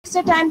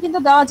Extra time কিন্তু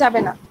দেওয়া যাবে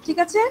না, ঠিক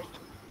আছে?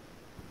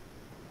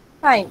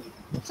 ফাইন।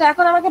 তো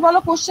এখন আমাকে বলো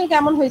কোশ্চেন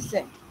কেমন হয়েছে?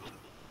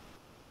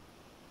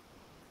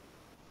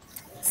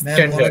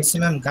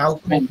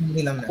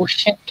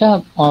 কোশ্চেনটা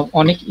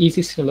অনেক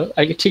ইজি ছিল,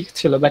 আগে ঠিক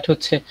ছিল, বাট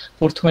হচ্ছে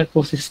প্রথমের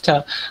প্রসেসটা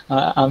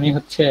আমি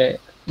হচ্ছে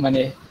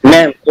মানে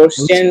ম্যাম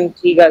কোশ্চেন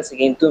ঠিক আছে,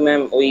 কিন্তু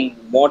ম্যাম ওই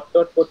মড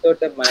টট করতে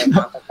করতে মানে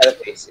মাথা খারাপ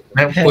হয়ে গেছে।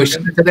 ম্যাম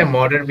কোশ্চেনের সাথে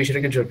মডের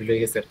বিষয়টাকে জটিল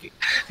হয়ে গেছে আর কি।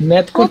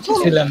 ম্যাথ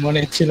করতেছিলাম মনে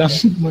হচ্ছিল।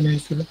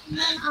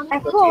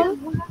 এখন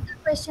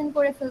কোশ্চেন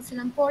করে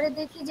ফেলছিলাম, পরে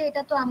দেখি যে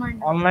এটা তো আমার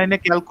না। অনলাইনে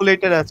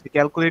ক্যালকুলেটর আছে,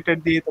 ক্যালকুলেটর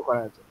দিয়ে তো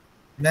করা যায়।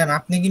 ম্যাম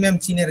আপনি কি ম্যাম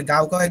চীনের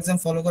গাওকাও এক্সাম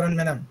ফলো করেন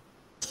ম্যাডাম?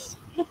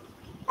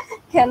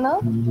 কেন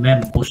ম্যাম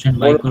কোশ্চেন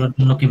বাই করার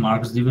জন্য কি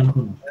মার্কস দিবেন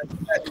কোন?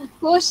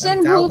 কোশ্চেন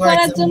ভুল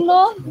করার জন্য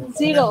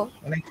 0,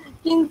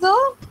 কিন্তু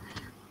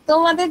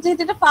তোমাদের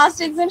যেহেতু এটা ফার্স্ট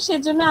এক্সাম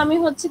সেজন্য আমি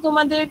হচ্ছে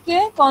তোমাদেরকে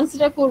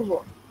কনসিডার করব।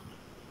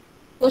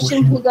 কোশ্চেন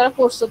ভুল যারা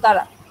করছো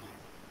তারা,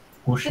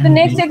 কিন্তু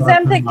নেক্সট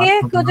এক্সাম থেকে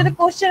কেউ যদি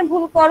কোশ্চেন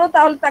ভুল করো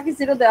তাহলে তাকে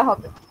 0 দেওয়া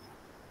হবে,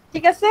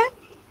 ঠিক আছে?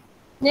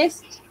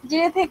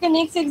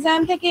 নেক্সট এক্সাম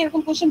থেকে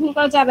এরকম কোশ্চেন ভুল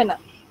করা যাবে না।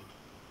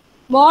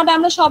 মড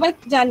আমরা সবাই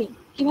জানি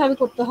কিভাবে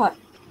করতে হয়,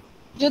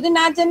 যদি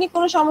না জানি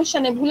কোনো সমস্যা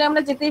নেই, ভুলে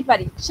আমরা যেতেই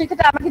পারি।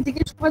 সেক্ষেত্রে আমাকে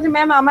জিজ্ঞেস করবো যে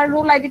ম্যাম আমার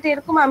রোল আইডিটা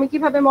এরকম, আমি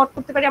কিভাবে মড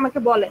করতে পারি আমাকে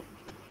বলেন।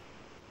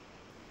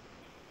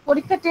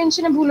 পরীক্ষার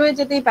টেনশনে ভুল হয়ে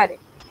যেতেই পারে,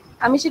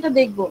 আমি সেটা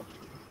দেখবো।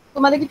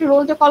 তোমাদেরকে একটু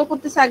রোলটা কল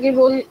করতেছে, আগে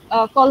রোল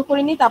কল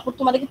করে নি, তারপর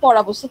তোমাদেরকে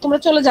পড়াবো। তোমরা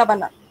চলে যাবা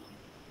না,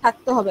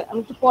 থাকতে হবে, আমি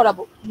একটু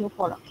পড়াবো।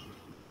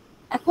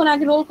 এখন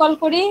আগে রোল কল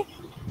করি।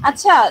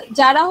 আচ্ছা,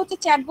 যারা হচ্ছে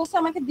চ্যাট বক্সে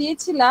আমাকে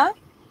দিয়েছিলা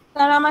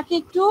তারা আমাকে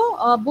একটু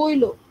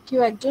বইলো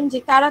কেউ একজন যে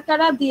কারা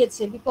কারা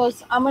দিয়েছে, বিকজ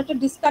আমার তো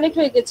ডিসকানেক্ট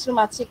হয়ে গেছিল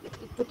মাঝে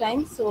একটু টাইম,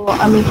 সো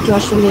আমি একটু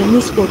আসলে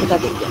মিস করবো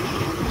তাদেরকে।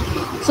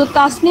 সো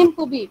তাসনিম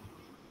কবির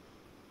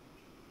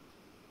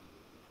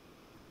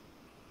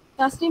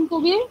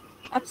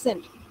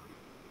অ্যাবসেন্ট,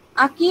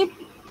 আকিব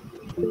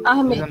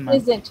আহমেদ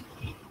প্রেজেন্ট,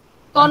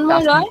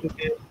 তন্ময় রয়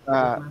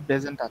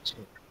প্রেজেন্ট আছে।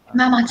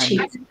 ম্যাম আছি,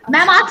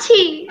 ম্যাম আছি।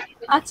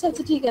 আচ্ছা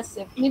আচ্ছা ঠিক আছে।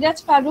 মিরাজ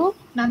ফারুক,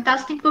 ম্যাম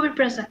তাসনিম কবির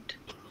প্রেজেন্ট।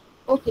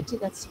 ওকে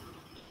ঠিক আছে।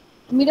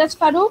 মিরাজ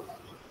ফারুক,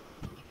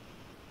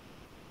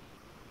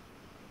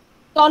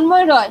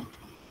 তন্ময় রয়,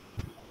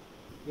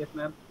 yes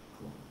ma'am.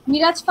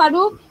 Miraj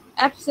Faruk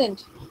absent,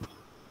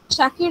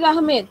 Shakir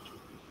Ahmed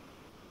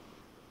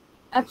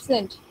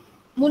absent,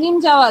 Munim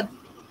Javad.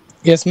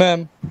 Yes ma'am.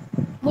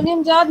 Munim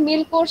Javad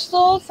mail করছো,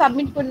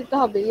 সাবমিট করে দিতে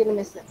হবে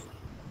এলএমএস এ।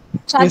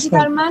 Sajid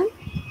Arman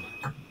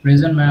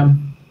present ma'am.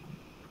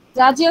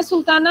 Razia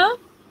Sultana,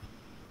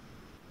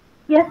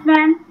 yes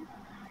ma'am.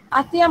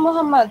 আতিয়া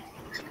Mohammad,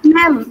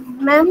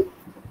 ma'am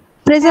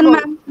present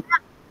ma'am.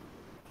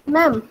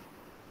 Ma'am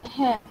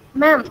হ্যাঁ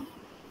ম্যাম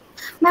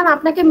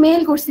আপনাকে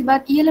মেল করছি,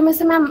 বাট ইএলএমএস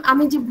এ ম্যাম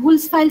আমি যে ভুল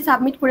ফাইল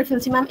সাবমিট করে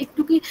ফেলছি ম্যাম,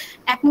 একটু কি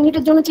 1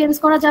 মিনিটের জন্য চেঞ্জ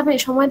করা যাবে,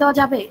 সময় দেওয়া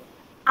যাবে?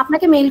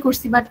 আপনাকে মেল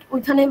করছি, বাট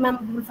ওইখানে ম্যাম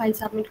ভুল ফাইল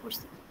সাবমিট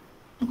করছি।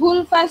 ভুল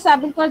ফাইল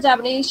সাবমিট করা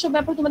যাবে না, এইসব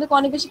ব্যাপারে তোমাদেরকে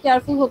অনেক বেশি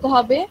কেয়ারফুল হতে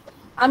হবে।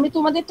 আমি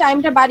তোমাদের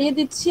টাইমটা বাড়িয়ে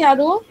দিচ্ছি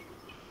আরো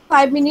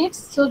 5 মিনিটস।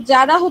 সো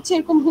যারা হচ্ছে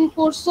এরকম ভুল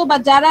করছো বা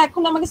যারা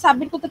এখন আমাকে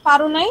সাবমিট করতে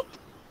পারো নাই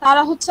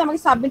তারা হচ্ছে আমাকে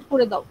সাবমিট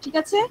করে দাও, ঠিক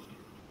আছে?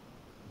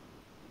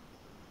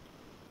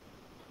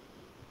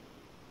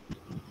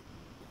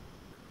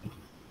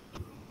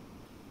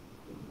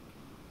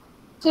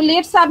 তো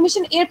লেট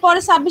সাবমিশন, এরপরে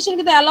সাবমিশন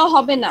কিন্তু অ্যালাউ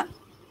হবে না,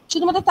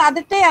 শুধুমাত্র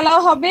তাদেরটাই অ্যালাউ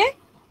হবে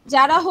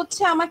যারা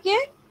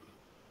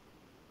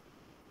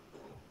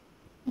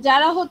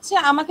হচ্ছে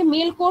আমাকে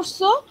মেল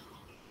করছো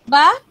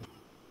বা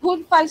ভুল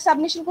ফাইল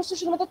সাবমিশন করছো,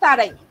 শুধুমাত্র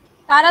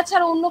তারা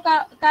ছাড়া অন্য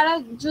কারা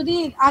যদি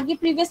আগে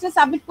প্রিভিয়াসলি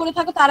সাবমিট করে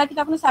থাকো তারা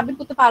কিন্তু এখন সাবমিট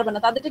করতে পারবে না,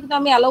 তাদেরকে কিন্তু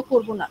আমি অ্যালাউ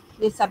করবো না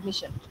লেট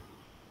সাবমিশন।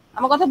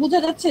 আমার কথা বোঝা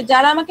যাচ্ছে?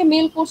 যারা আমাকে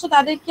মেল করছো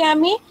তাদেরকে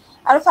আমি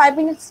আরো 5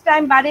 মিনিটস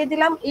টাইম বাড়িয়ে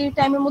দিলাম, এই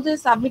টাইমের মধ্যে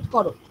সাবমিট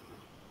করো,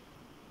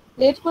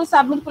 লেট করে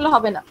সাবমিট করলে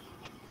হবে না।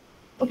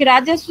 ওকে,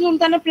 রাজিয়া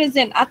সুলতানা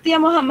প্রেজেন্ট, আতিয়া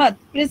মোহাম্মদ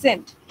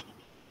প্রেজেন্ট,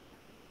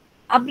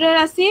 আবরার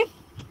আসিফ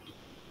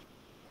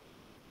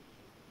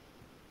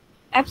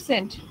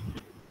অ্যাবসেন্ট,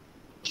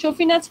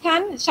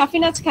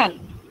 শাফিনাজ খান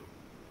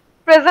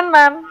present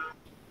ma'am.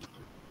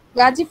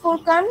 Gazi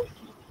Furqan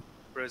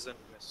present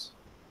miss.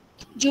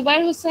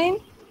 Jubair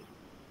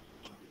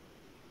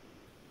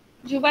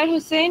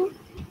Hossain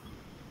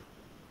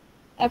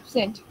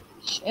absent,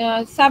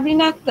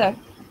 Sabrina Akter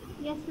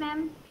yes ma'am.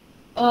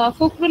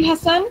 Fakhrul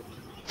Hasan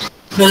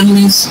present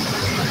miss.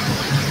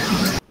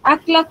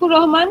 আকলাকুর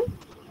Rahman,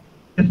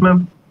 yes ma'am.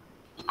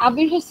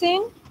 Abir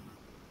Hossain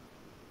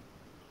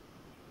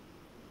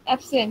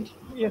absent,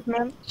 yes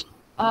ma'am.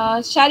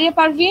 Sharia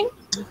Parvin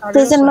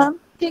present ma'am.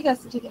 ঠিক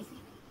আছে।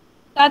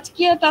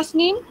 তাজকিয়া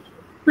Tasnim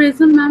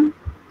present ma'am.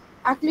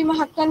 Aklima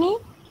Haqqani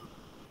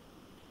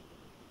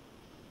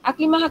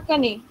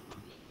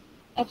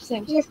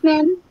absent. Yes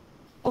ma'am.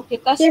 Okay,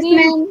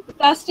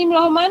 Tasnim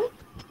Rahman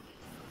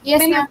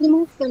yes ma'am.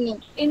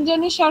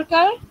 Indrani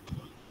Sarkar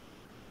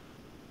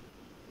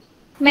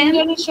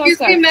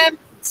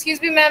Excuse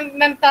me, ma'am.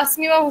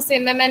 Tasmima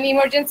Hussain, ma'am. An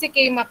emergency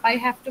came up. I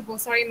have to go.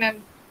 Sorry, ma'am.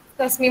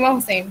 Tasmima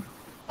Hussain.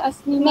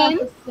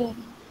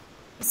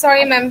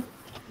 Sorry, ma'am.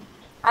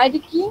 ID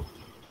কি?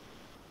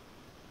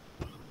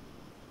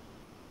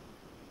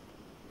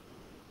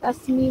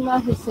 Tasmima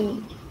Hossain.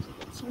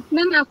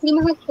 Ma'am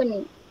Aklima Haqqani.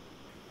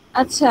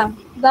 আচ্ছা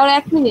দাঁড়াও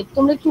 1 minute,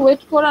 তোমরা একটু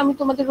wait করো, আমি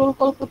তোমাদের roll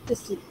call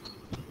করতেছি।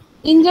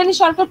 ইন্দ্রাণী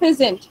সরকার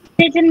present.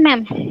 Present ma'am.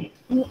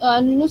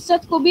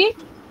 Nusrat কবির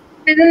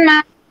present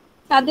ma'am.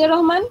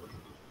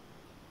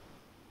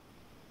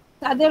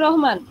 Sadia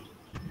Rahman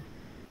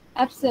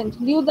absent.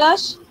 Liu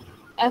Das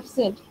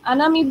absent.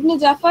 Anam ইবনে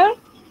Zafar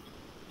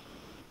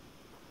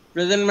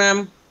present ma'am.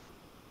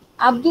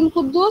 Abdul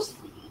Kuddus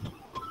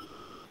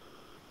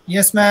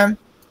yes ma'am.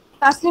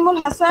 তাসলিমুল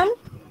Hasan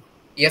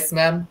yes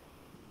ma'am.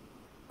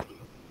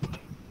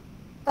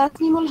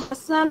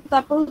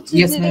 তারপর হচ্ছে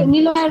Yes, যে ma'am.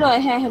 নিলয় রয়।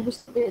 হ্যাঁ হ্যাঁ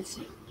বুঝতে পেরেছি,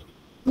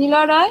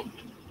 নিলয় রয়।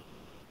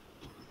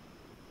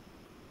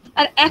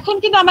 আর এখন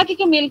কিন্তু আমাকে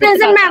কেউ মেল করতে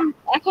পারবে না।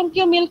 এখন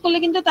কেউ মেল করলে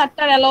কিন্তু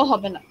তারটা অ্যালাউ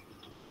হবে না।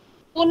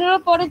 15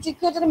 পরে যে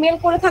কেউ যদি মেল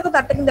করে থাকো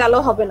তারটা কিন্তু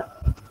অ্যালাউ হবে না।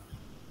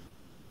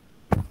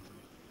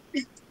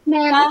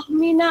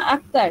 Tahmina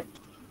Akter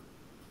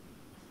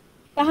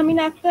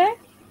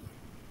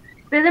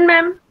present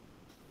ma'am.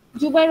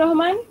 Jubair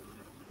Rahman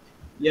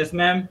yes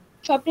ma'am.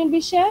 স্বপ্নিল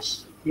বিশ্বাস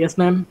yes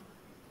ma'am.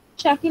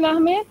 Shakil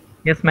Ahmed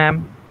yes ma'am.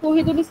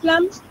 Tauhidul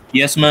Islam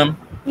yes ma'am.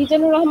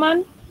 Mizanur Rahman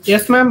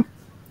yes ma'am.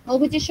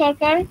 Abhijit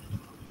Sarkar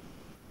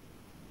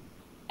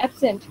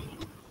absent.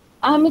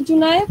 Ahmed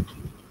Junaid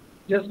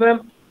yes ma'am.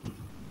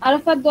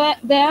 Arafat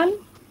Dayan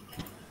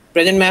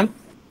present ma'am.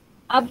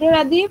 Abdur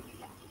Adib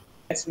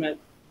yes ma'am.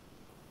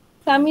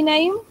 Sami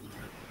Naim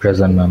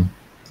present ma'am.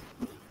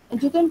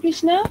 জুতন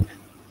Krishna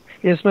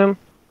yes ma'am.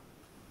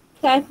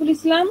 Saiful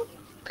Islam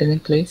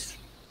present please.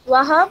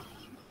 Wahab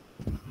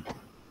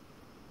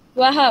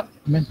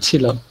ma'am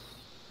ছিল।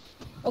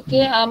 ওকে।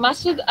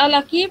 মাসুদ আল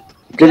আকিব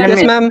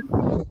ইয়েস ম্যাম।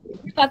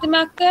 ফাতেমা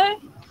আক্তার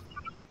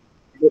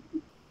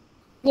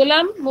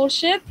গোলাম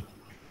মোর্শেদ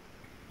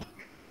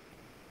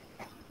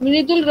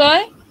মৃদুল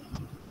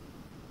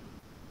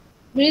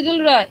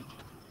রয়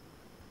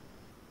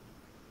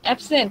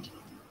absent.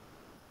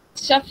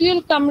 Shafiul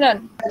Kamran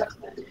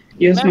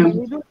yes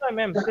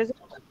ma'am.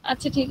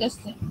 আচ্ছা ঠিক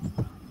আছে।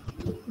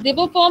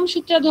 Debopam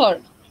সূত্রাধর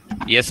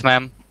Yes,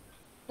 ma'am.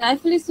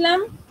 রাইফুল ইসলাম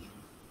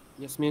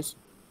yes miss.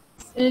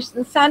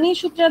 Sunny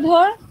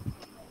সূত্রাধর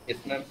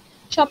yes ma'am.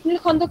 স্বপ্নিল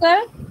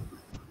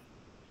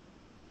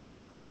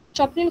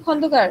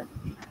খন্দকার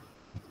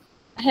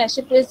হ্যাঁ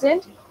সে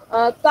present.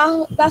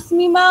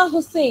 Tasmima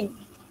Hossain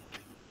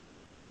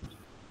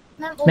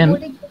ma'am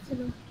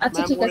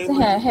আচ্ছা ঠিক আছে।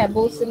 হ্যাঁ হ্যাঁ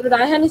বলছিল।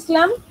 রায়হান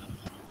ইসলাম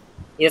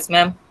yes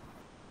ma'am.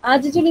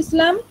 Azizul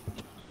Islam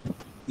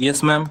yes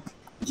ma'am.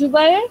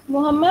 Zubair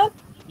Mohammad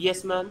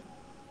yes ma'am.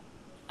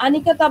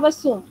 Anika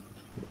Tabassum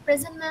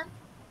present ma'am.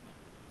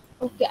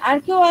 ওকে। আর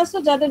কেউ আছো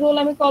যাদের রোল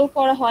আমি কল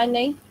করা হয়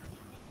নাই?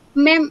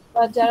 ম্যাম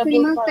বা যারা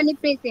আকলিমা হাক্কানি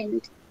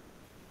প্রেজেন্ট।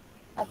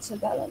 আচ্ছা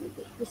দাঁড়াও আমি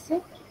দেখতেছি।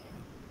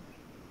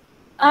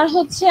 আর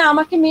হচ্ছে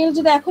আমাকে মেল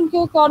যদি এখন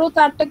কেউ করো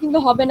তারটা কিন্তু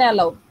হবে না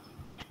অ্যালাউ।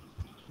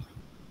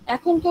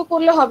 এখন কেউ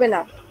করলে হবে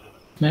না।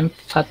 ম্যাম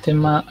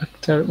ফাতেমা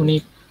আক্তার উনি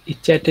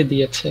চ্যাটে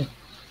দিয়েছে।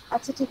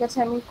 আচ্ছা ঠিক আছে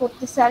আমি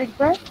করতেছি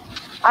আরেকবার।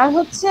 আর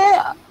হচ্ছে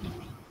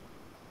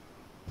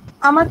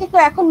আমাকে তো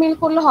এখন মেল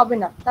করলে হবে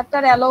না, তারটা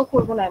অ্যালাউ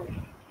করবো না আমি।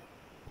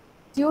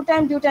 ডিউ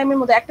টাইমের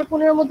মধ্যে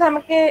 1:15 মধ্যে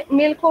আমাকে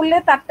মেল করলে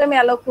তারটা আমি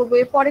অ্যালাউ করবো,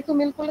 এরপরে কেউ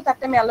মেল করলে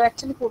তারটা আমি অ্যালাউ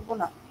অ্যাকচুয়ালি করবো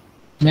না।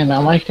 ম্যাম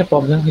আমার একটা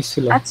প্রবলেম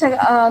হয়েছিল। আচ্ছা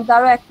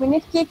দাঁড়াও 1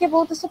 মিনিট। কে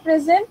বলতেছো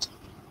প্রেজেন্ট?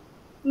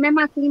 ম্যাম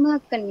আকলিমা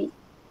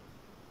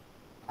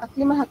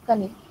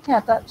হাক্কানি।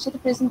 হ্যাঁ সেটা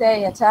প্রেজেন্ট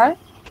দেয়াই আছে।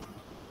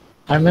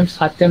 আর ম্যাম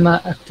ফাতেমা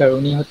আক্তার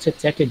উনি হচ্ছে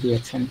চ্যাটে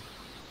দিয়েছেন।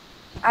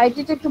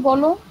 আইডিটা একটু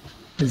বলো।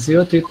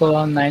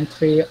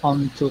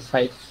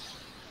 031931259।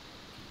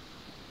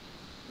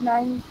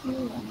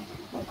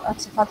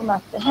 আচ্ছা ফাতেমা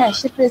আক্তার হ্যাঁ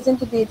সে প্রেজেন্ট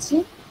দিয়েছি।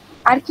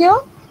 আর কেউ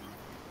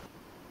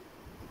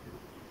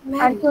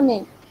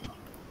নেই?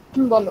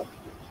 বলো।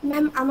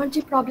 ম্যাম আমার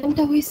যে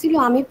প্রবলেমটা হয়েছিল,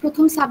 আমি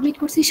প্রথম সাবমিট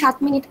করছি 7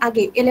 মিনিট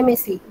আগে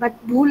এলএমএসি, বাট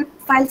ভুল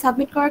ফাইল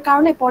সাবমিট করার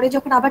কারণে পরে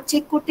যখন আবার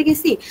চেক করতে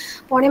গেছি,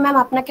 পরে ম্যাম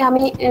আপনাকে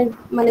আমি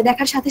মানে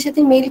দেখার সাথে সাথে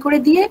মেইল করে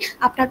দিয়ে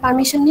আপনার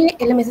পারমিশন নিয়ে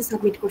এলএমএসি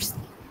সাবমিট করছি।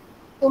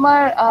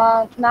 তোমার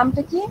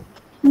নামটা কি?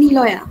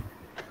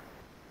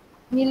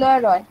 নিলয়া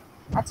রয়।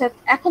 আচ্ছা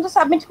এখন তো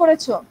সাবমিট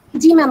করেছো?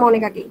 জি ম্যাম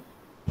অনেক আগে।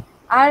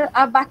 আর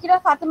বাকিরা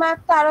ফাতেমা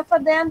আক্তার, আরাফা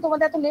দেয়ান,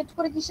 তোমাদের এত লেট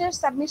করে কিসের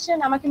সাবমিশন?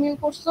 আমাকে মেইল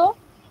করছো,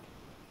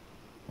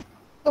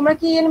 তোমরা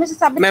কি এলএমএসি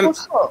সাবমিট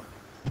করছো?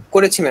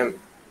 করেছি ম্যাম।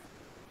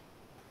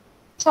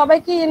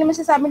 সবাইকে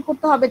এলএমএসি সাবমিট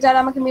করতে হবে যারা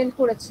আমাকে মেইল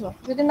করেছো।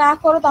 যদি না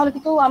করো তাহলে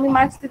কিন্তু আমি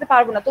মার্কস দিতে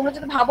পারবো না। তোমরা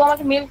যদি ভাবো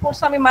আমাকে মেইল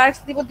করছো আমি মার্কস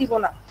দিব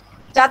না।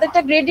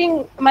 যাদেরটা গ্রেডিং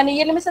মানে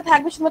এলএমএসি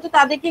থাকবে শুধুমাত্র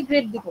তাদেরকে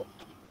গ্রেড দিব।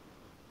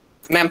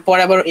 ম্যাম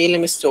পরে আবার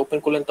এলএমএস ওপেন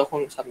করলেন তখন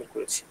সাবমিট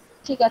করেছি।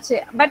 ঠিক আছে,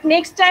 বাট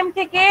নেক্সট টাইম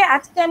থেকে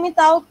আজকে আমি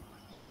তাও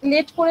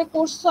লেট করে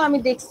করছো আমি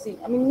দেখছি,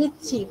 আমি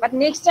নিচ্ছি, বাট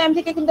নেক্সট টাইম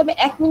থেকে কিন্তু আমি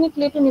 1 মিনিট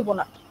লেটও নিব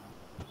না।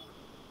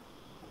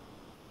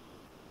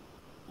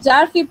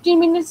 যার 15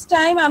 মিনিটস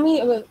টাইম, আমি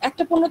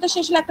 1:15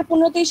 শেষ হলে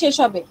 1:15তেই শেষ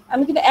হবে,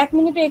 আমি কিন্তু 1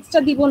 মিনিটও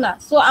এক্সট্রা দিব না।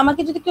 সো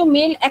আমাকে যদি কেউ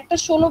মেল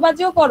 1:16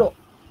 বাজেও করো,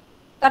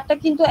 তারটা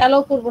কিন্তু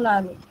অ্যালাউ করব না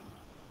আমি।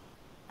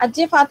 আর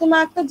যে ফাতেমা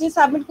আক্তার যে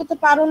সাবমিট করতে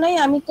পারো নাই,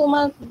 আমি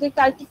তোমাদের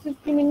কালকে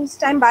 50 মিনিটস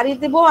টাইম বাড়িয়ে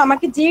দেবো।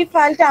 আমাকে যে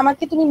ফাইলটা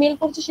আমাকে তুমি মেল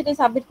করছো সেটাই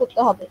সাবমিট করতে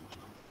হবে।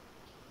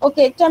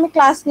 ওকে, একটু আমি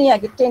ক্লাস নিই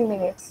আগে 10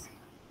 মিনিটস।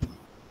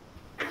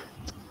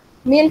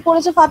 মেল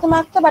করেছে ফাতেমা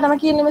আক্তার, বাট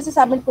আমাকে ইউনিভার্সিটি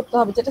সাবমিট করতে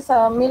হবে, যেটা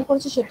মেল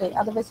করেছে সেটাই,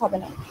 আদারওয়াইজ হবে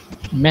না।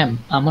 ম্যাম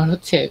আমার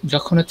হচ্ছে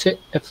যখন হচ্ছে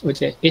ওই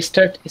যে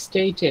স্টার্ট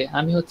স্টেজে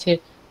আমি হচ্ছে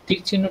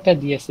তীর চিহ্নটা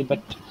দিয়েছি,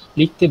 বাট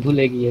লিখতে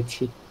ভুলে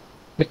গিয়েছি।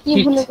 কি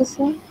ভুলে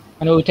গেছো?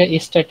 মানে ওইটা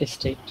স্টার্ট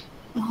স্টেজ।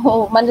 ও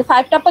মানে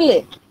 5 টাপলে?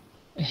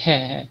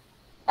 হ্যাঁ হ্যাঁ।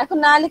 এখন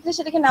না লিখলে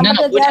সেটাকে নাম্বার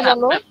দিয়ে যায়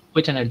বলো।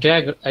 ওইটা না,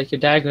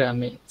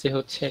 ডায়াগ্রামে যে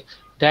হচ্ছে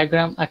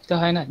ডায়াগ্রাম আঁকতে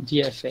হয় না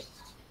ডিএফএ,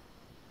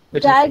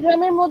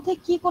 ডায়াগ্রামের মধ্যে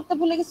কি করতে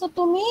ভুলে গেছো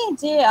তুমি?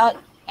 যে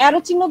অ্যারো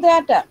চিহ্ন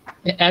দেয়াটা।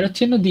 অ্যারো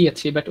চিহ্ন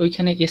দিয়েছি, বাট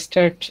ওইখানে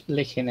স্টার্ট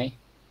লেখে নাই।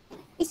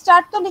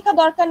 স্টার্ট তো লেখা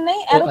দরকার নেই,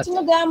 অ্যারো চিহ্ন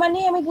দেয়া মানে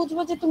আমি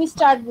বুঝবো যে তুমি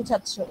স্টার্ট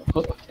বুঝাচ্ছো।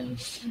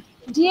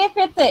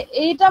 ডিএফএ তে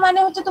এইটা মানে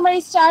হচ্ছে তোমার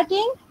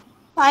স্টার্টিং,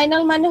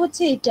 ফাইনাল মানে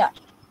হচ্ছে এটা।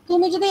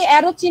 তুমি যদি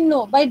অ্যারো চিহ্ন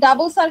বা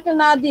ডাবল সার্কেল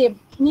না দিয়ে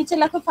নিচে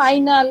লেখো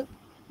ফাইনাল,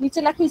 নিচে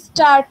লেখো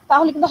স্টার্ট,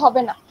 তাহলে কিন্তু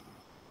হবে না,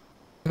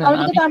 তাহলে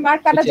কিন্তু তার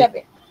মার্ক কাটা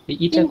যাবে।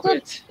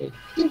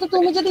 কিন্তু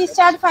তুমি যদি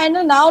স্টার্ট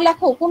ফাইনাল নাও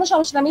লেখো কোনো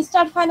সমস্যা না, আমি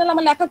স্টার্ট ফাইনাল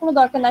আমার লেখার কোনো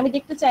দরকার না, আমি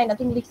দেখতে চাই না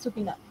তুমি লিখছো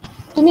কিনা।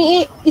 তুমি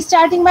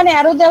স্টার্টিং মানে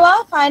অ্যারো দেওয়া,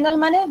 ফাইনাল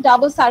মানে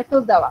ডাবল সার্কেল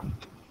দেওয়া।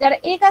 যারা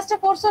এই কাজটা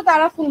করছো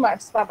তারা ফুল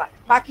মার্কস পাবা,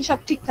 বাকি সব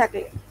ঠিক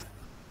থাকলে।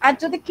 আর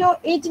যদি কেউ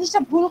এই জিনিসটা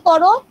ভুল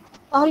করো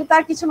তাহলে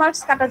তার কিছু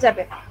মার্কস কাটা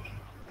যাবে।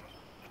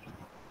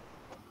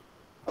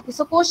 ওকে,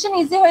 সো কোশ্চেন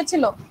ইজি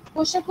হয়েছিল,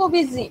 কোশ্চেন খুব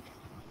ইজি।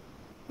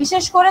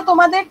 বিশেষ করে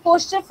তোমাদের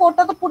কোশ্চেন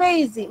 4টা তো পুরো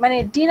ইজি, মানে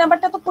ডি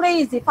নাম্বারটা তো পুরো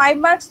ইজি। 5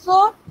 মার্কস তো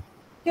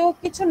কেউ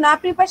কিছু না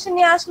প্রিপারেশন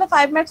নিয়ে আসলে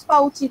 5 মার্কস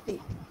পাওয়া উচিতই।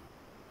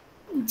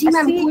 জি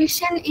ম্যাম,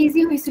 কোয়েশ্চেন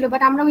ইজি হয়েছিল,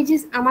 বাট আমরা ওই যে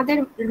আমাদের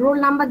রোল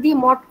নাম্বার দিয়ে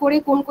মড করে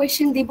কোন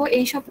কোয়েশ্চেন দিব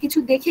এই সব কিছু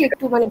দেখে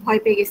একটু মানে ভয়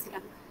পেয়ে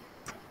গেছিলাম।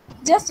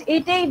 জাস্ট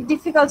এটাই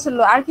ডিফিকাল্ট ছিল,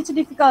 আর কিছু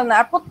ডিফিকাল্ট না।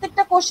 আর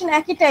প্রত্যেকটা কোশ্চেন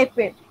একই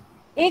টাইপের।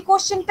 এই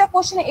কোশ্চেন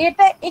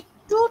এটা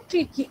একটু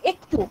ট্রিকি,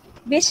 একটু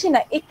বেশি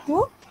না, একটু।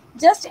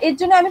 জাস্ট এর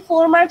জন্য আমি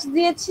 4 মার্কস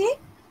দিয়েছি,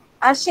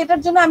 আর সেটার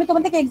জন্য আমি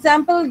তোমাদেরকে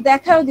এক্সাম্পল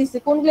দেখাও দিয়েছি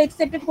কোনগুলো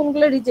অ্যাকসেপ্টেড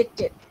কোনগুলো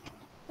রিজেক্টেড।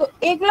 তো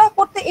এগুলো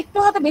করতে একটু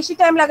হয়তো বেশি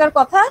টাইম লাগার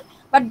কথা,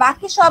 বাট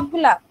বাকি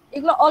সবগুলা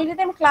এগুলো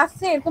অলরেডি আমি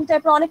ক্লাসে এরকম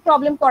টাইপের অনেক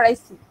প্রবলেম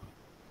করাইছি।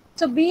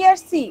 সো বি আর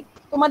সি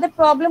তোমাদের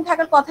প্রবলেম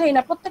থাকার কথাই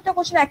না, প্রত্যেকটা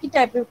কোশ্চেন একই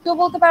টাইপের। কেউ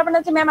বলতে পারবে না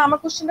যে ম্যাম আমার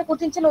কোশ্চেনটা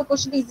কঠিন ছিল, ওই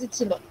কোশ্চেনটা ইজি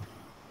ছিল।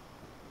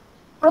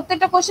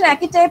 প্রত্যেকটা কোশ্চেন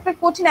একই টাইপের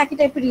কঠিন, একই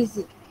টাইপের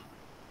ইজি।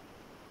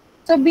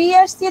 তো বি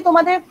আর সি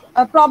তোমাদের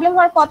প্রবলেম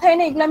হওয়ার কথাই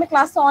না, এগুলো আমি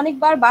ক্লাসে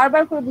অনেকবার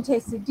বারবার করে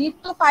বুঝাইছি। ডি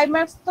তো 5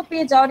 মার্কস তো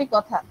পেয়ে যাওয়ারই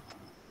কথা।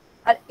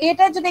 আর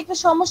এটা যদি একটু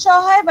সমস্যা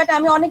হয়, বাট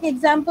আমি অনেক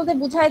এক্সাম্পল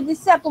দিয়ে বুঝাই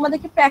দিচ্ছি, আর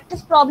তোমাদেরকে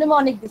প্র্যাকটিস প্রবলেম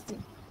অনেক দিচ্ছি।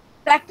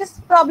 প্র্যাকটিস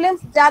প্রবলেম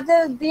যা যা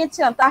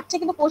দিয়েছিলাম তার থেকে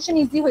কিন্তু কোশ্চেন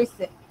ইজি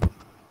হয়েছে।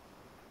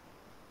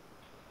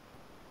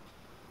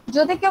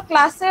 যদি কেউ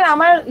ক্লাসের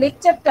আমার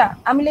লেকচারটা,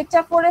 আমি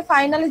লেকচার 4 এর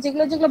ফাইনালে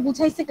যেগুলো যেগুলো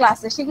বুঝাইছি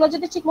ক্লাসে, সেগুলো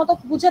যদি ঠিকমতো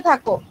বুঝে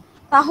থাকো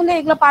তাহলে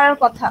এগুলো পারার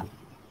কথা।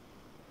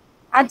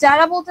 আর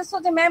যারা বলতেছো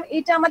যে ম্যাম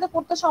এটা আমাদের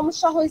করতে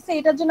সমস্যা হয়েছে,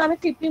 এটার জন্য আমি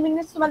 50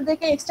 মিনিটস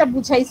তোমাদেরকে এক্সট্রা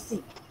বুঝাইছি,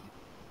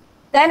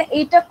 দেন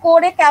এটা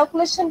করে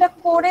ক্যালকুলেশনটা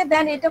করে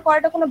দেন এটা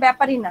করাটা কোনো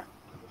ব্যাপারই না।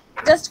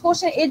 জাস্ট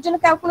কোশ্চেন এর জন্য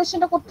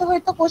ক্যালকুলেশনটা করতে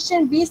হয়তো কোশ্চেন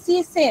বি সি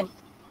সেম,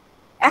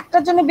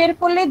 একটার জন্য বের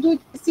করলে দুই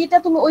সিটা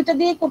তুমি ওইটা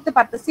দিয়ে করতে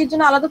পারতে, সির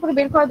জন্য আলাদা করে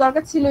বের করার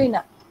দরকার ছিলই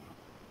না।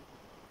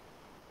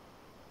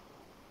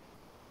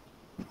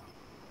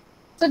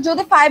 তো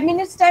যদি 5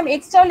 মিনিটস টাইম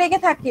এক্সট্রাও লেগে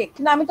থাকে,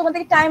 কিন্তু আমি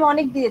তোমাদেরকে টাইম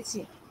অনেক দিয়েছি,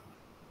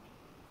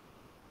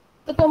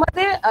 তো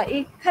তোমাদের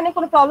এখানে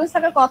কোনো প্রবলেম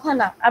থাকার কথা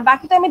না। আর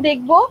বাকিটা আমি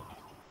দেখবো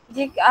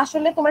যে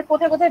আসলে তোমার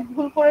কোথায় কোথায়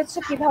ভুল করেছো,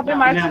 কিভাবে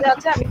মার্কস দেওয়া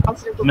যায় আমি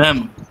কনসিডার করব। ম্যাম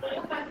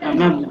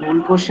ভুল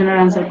কোশ্চেনের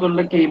आंसर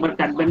করলে কি এবার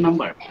কাটবেন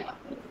নাম্বার?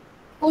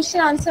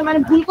 কোশ্চেন আনসার মানে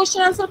ভুল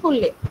কোশ্চেন আনসার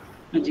করলে?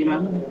 জি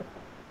ম্যাম।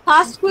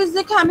 ফার্স্ট কুইজ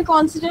দেখে আমি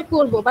কনসিডার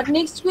করব, বাট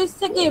নেক্সট কুইজ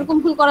থেকে এরকম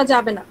ভুল করা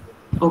যাবে না।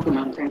 Okay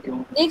ma'am, thank you.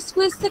 Next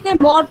quiz থেকে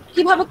মড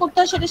কিভাবে করতে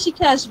হয় সেটা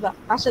শিখে আসবা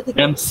বাসা থেকে।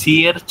 ম্যাম সি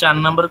এর 4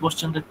 নাম্বার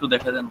কোশ্চেনটা একটু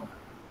দেখা দেন না।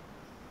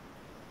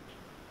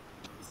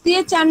 সি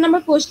এর 4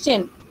 number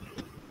question,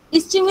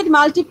 string with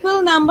multiple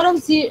number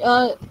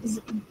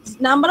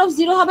of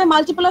 0 হবে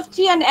multiple of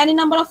 3 and any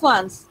number of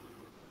ones।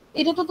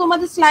 এটা তো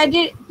তোমাদের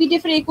স্লাইডের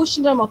পিডিএফ এর এই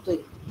কোশ্চেনটার মতোই।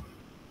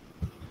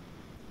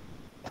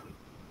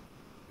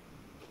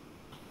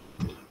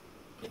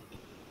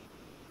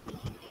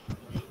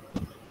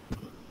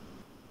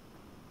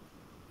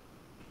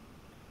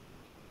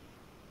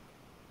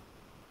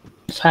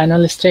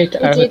 ফাইনাল স্টেট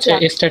আর হচ্ছে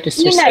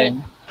স্ট্যাটিস্টিক্স টাইম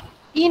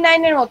E9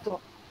 এর মতো।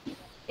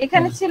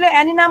 এখানে ছিল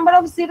any number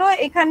of 0,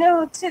 এখানে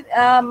হচ্ছে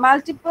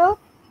multiple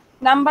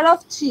number of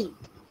 3।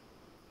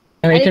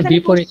 এটা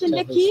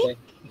বিপরীতটা কি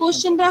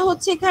কোশ্চেনটা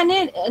হচ্ছে এখানে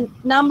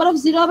নাম্বার অফ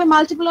 0 হবে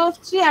multiple of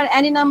 3 R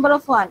any number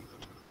of 1,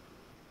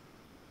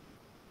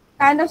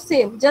 kind of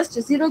same, just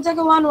 0 এর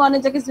জায়গায় 1, 1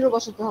 এর জায়গায় 0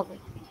 বসাতে হবে।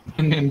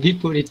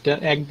 বিপরীতটা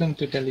একদম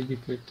টোটালি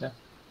বিপরীতটা,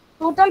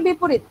 টোটাল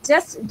বিপরীত,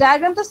 জাস্ট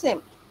ডায়াগ্রাম তো সেম,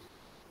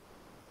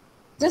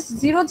 জাস্ট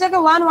 0 এর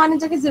জায়গায় 1, 1 এর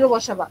জায়গায় 0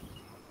 বসাবা।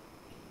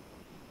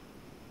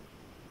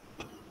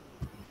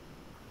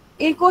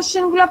 এই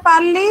কোশ্চেনগুলো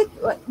পারলেই,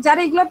 যারা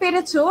এগুলো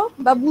পেরেছো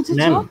বা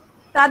বুঝেছো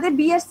তাদের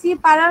বি আর সি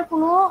পারার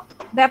কোনো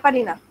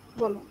ব্যাপারই না।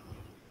 বলো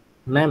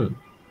ম্যাম।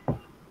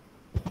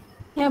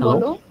 হ্যাঁ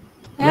বলো।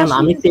 ম্যাম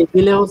আমি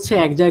টেবিলে হচ্ছে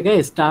এক জায়গায়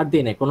স্টার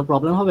দিই নাই, কোনো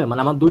প্রবলেম হবে? মানে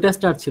আমার দুইটা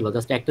স্টার ছিল,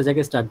 জাস্ট একটা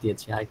জায়গায় স্টার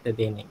দিয়েছি, আরেকটা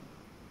দিই নাই।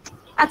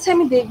 আচ্ছা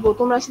আমি দেখবো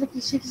তোমরা আসলে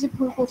কিসে কিসে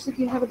ভুল করছো,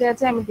 কিভাবে দেওয়া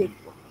যায় আমি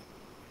দেখবো।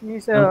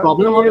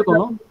 প্রবলেম হবে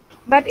কোনো?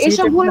 বাট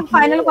এসব ভুল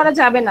ফাইনাল করা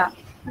যাবে না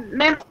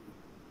ম্যাম,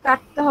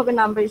 কাটতে হবে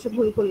নাম্বার এসব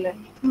ভুল করলে।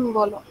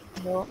 বলো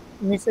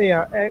মিস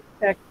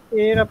এক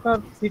এর আপনার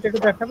সিটা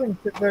একটু দেখাবেন,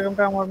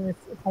 ডায়াগ্রামটা আমার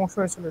সমস্যা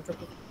হয়েছিল এটা।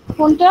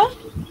 কোনটা?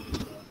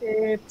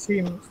 A3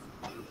 miss.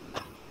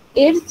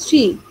 A3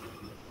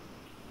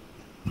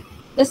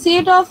 the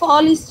set of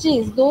all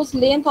strings those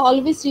length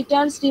always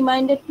returns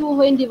remainder 2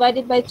 when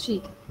divided by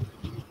 3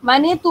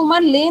 মানে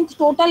তোমার লেন্থ,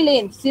 টোটাল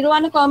লেন্থ 0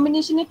 1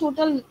 কম্বিনেশনে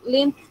টোটাল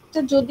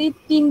লেন্থটা যদি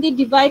 3 দিয়ে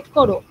ডিভাইড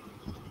করো,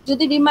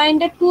 যদি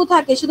রিমাইন্ডার 2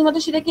 থাকে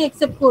শুধুমাত্র সেটাকে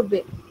অ্যাকসেপ্ট করবে।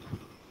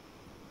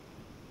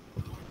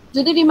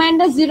 যদি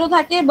রিমাইন্ডার 0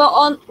 থাকে বা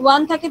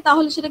 1 থাকে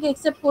তাহলে সেটাকে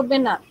অ্যাকসেপ্ট করবে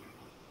না,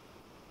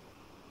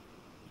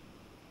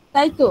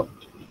 তাই তো?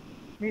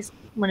 মিস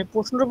মানে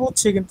প্রশ্নটা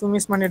বুঝছি, কিন্তু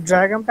মিস মানে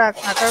ডায়াগ্রামটা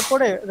আঁকার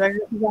পরে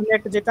আমি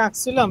একটা যেটা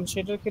আঁকছিলাম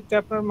সেটার ক্ষেত্রে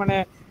আপনার মানে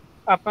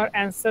আপনার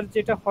অ্যান্সার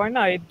যেটা হয়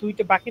না, এই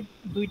দুইটা বাকি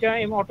দুইটা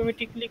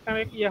অটোমেটিক্যালি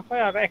কানেক্ট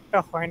হয় আর একটা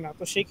হয় না,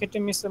 তো সেই ক্ষেত্রে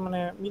মিস মানে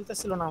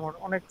মিলতেছিল না, আমার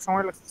অনেক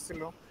সময়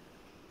লাগতেছিল।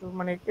 তো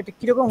মানে এটা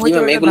কি রকম হইতে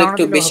পারে? এগুলো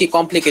একটু বেশি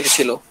কমপ্লিকেটেড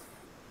ছিল।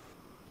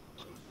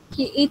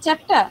 কি এই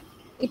চারটা,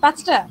 এই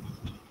পাঁচটা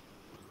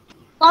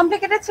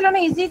কমপ্লিকেটেড ছিল না,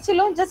 ইজি ছিল,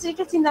 জাস্ট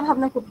একটু চিন্তা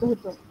ভাবনা করতে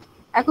হতো।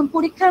 এখন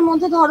পরীক্ষার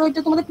মধ্যে ধরো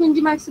এটা তোমাদের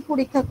 20 মার্কসের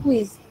পরীক্ষা,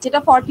 কুইজ যেটা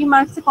 40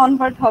 মার্কসে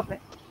কনভার্ট হবে,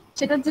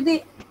 সেটা যদি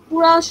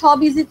পুরো সব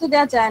ইজি তো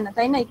দেওয়া যায় না,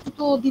 তাই না? একটু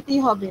তো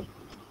দিতেই হবে।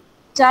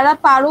 যারা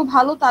পারো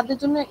ভালো তাদের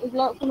জন্য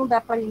এগুলো কোনো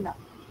ব্যাপারই না।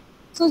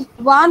 সো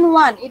 1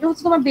 1 এটা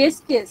হচ্ছে তোমার বেস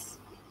কেস।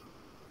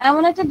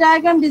 এমন একটা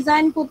ডায়াগ্রাম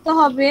ডিজাইন করতে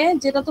হবে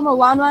যেটা তোমার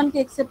 1 1 কে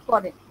অ্যাকসেপ্ট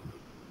করে।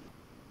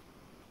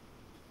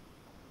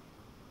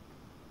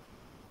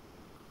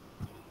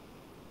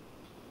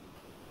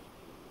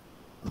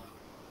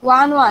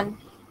 ওয়ান ওয়ান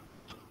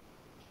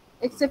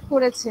অ্যাকসেপ্ট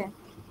করেছে।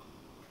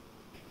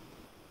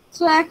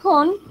 সো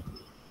এখন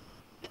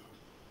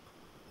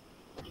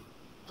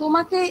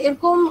তোমাকে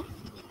এরকম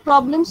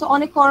প্রবলেমস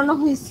অনেক করানো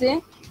হয়েছে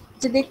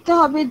যে দেখতে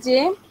হবে যে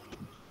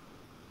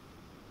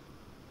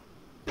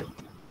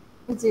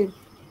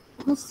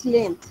whose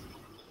length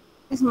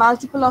is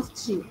multiple of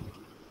 3,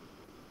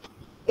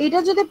 এটা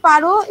যদি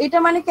পারো, এটা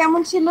মানে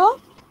কেমন ছিল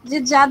যে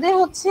যাদের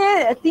হচ্ছে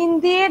 3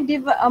 দিয়ে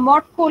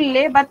মড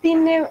করলে বা 3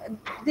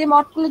 দিয়ে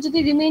মড করলে যদি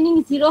রিমেইনিং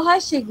 0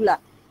 হয় সেগুলা।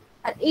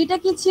 আর এইটা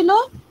কি ছিল?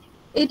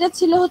 এটা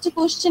ছিল হচ্ছে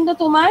কোশ্চেনটা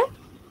তোমার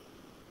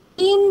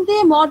 3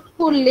 দিয়ে মড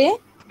করলে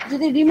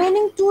যদি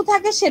রিমেইনিং 2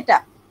 থাকে সেটা।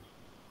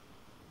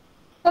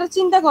 তাহলে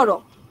চিন্তা করো,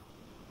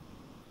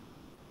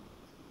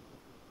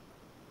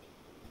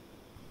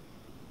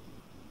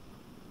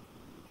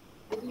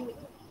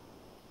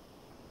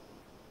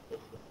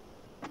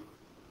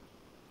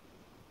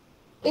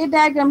 এই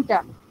ডায়াগ্রামটা,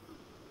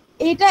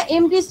 এটা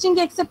এমটি স্ট্রিং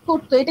কে অ্যাকসেপ্ট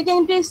করতে, এটা কি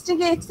এমটি স্ট্রিং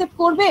কে অ্যাকসেপ্ট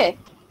করবে?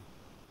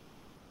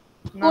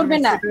 করবে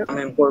না,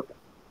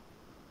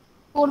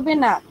 করবে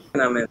না।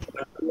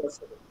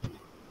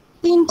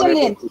 তিনটা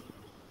লেন্থ,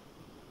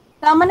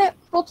 তার মানে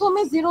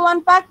প্রথমে 0 1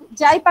 পাক,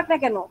 যাই পাক না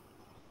কেন,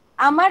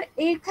 আমার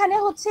এইখানে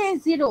হচ্ছে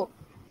 0,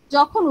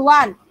 যখন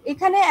 1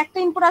 এখানে একটা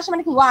ইনপুট আসে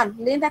মানে কি 1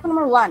 লেন্থ, এখন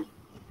আমার 1,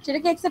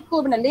 সেটাকে অ্যাকসেপ্ট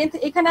করবে না। লেন্থ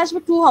এখানে আসবে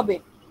 2 হবে,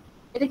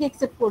 এটাকে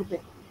অ্যাকসেপ্ট করবে।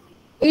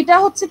 এটা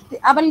হচ্ছে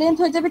আবার লেন্থ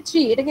হয়ে যাবে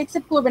 3, এটাকে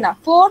অ্যাকসেপ্ট করবে না।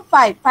 4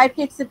 5 5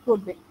 কে অ্যাকসেপ্ট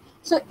করবে।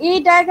 সো এই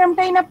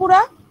ডায়াগ্রামটাই না পুরা,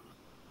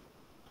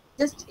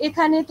 জাস্ট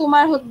এখানে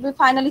তোমার হবে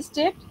ফাইনাল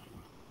স্টেপ।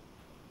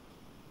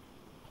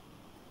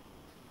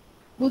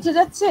 বুঝে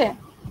যাচ্ছে?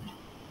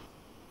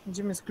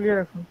 জি মিস, ক্লিয়ার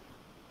এখন।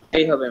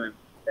 এই হবে ম্যাম।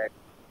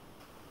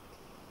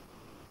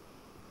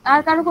 আর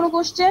কারো কোনো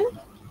কোশ্চেন?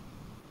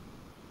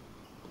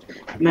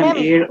 ম্যাম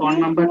এর অন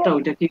নাম্বারটা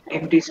ওইটা কি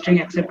এমটি স্ট্রিং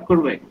অ্যাকসেপ্ট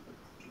করবে?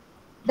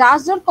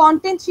 does not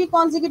contain 3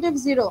 consecutive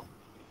 0।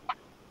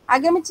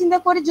 আগে আমি চিন্তা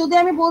করি যদি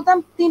আমি বলতাম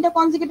 3টা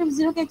কনজিকিউটিভ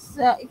 0 কে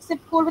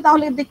অ্যাকসেপ্ট করবে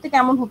তাহলে দেখতে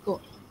কেমন হতো।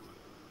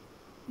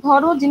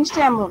 ধরো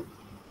জিনিসটা এমন,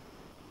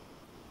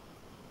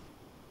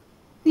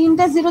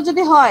 3টা 0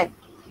 যদি হয়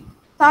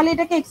তাহলে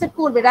এটাকে অ্যাকসেপ্ট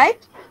করবে, রাইট?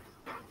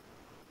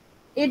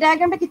 এই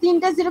ডায়াগ্রামটা কি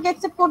 3টা 0 কে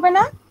অ্যাকসেপ্ট করবে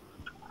না?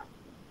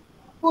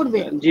 করবে।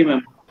 জি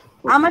ম্যাম।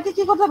 আমাকে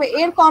কি করতে হবে?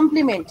 এর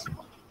কমপ্লিমেন্ট।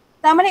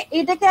 তার মানে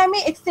এটাকে আমি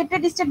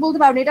অ্যাকসেপ্টেড স্টেট বলতে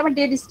পারবো না, এটা আমার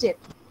ডেড স্টেট।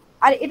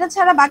 আর এটা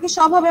ছাড়া বাকি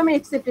সব হবে আমার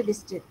অ্যাকসেপ্টেড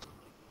স্টেট।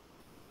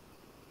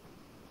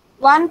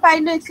 1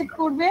 পাইলে অ্যাকসেপ্ট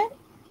করবে,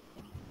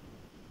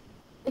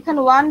 এখানে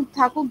 1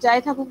 থাকুক যাই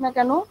থাকুক না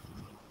কেন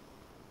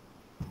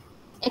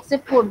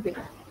অ্যাকসেপ্ট করবে।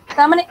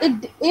 তার মানে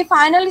এই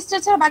ফাইনাল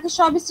স্টেট ছাড়া বাকি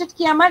সব স্টেট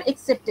কি আমার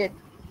অ্যাকসেপ্টেড।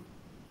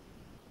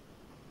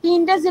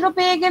 3টা 0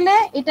 পেয়ে গেলে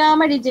এটা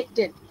আমার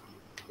রিজেক্টেড,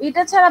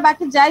 এটা ছাড়া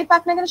বাকি যাই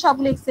পাক না কেন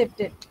সবগুলো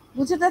অ্যাকসেপ্টেড।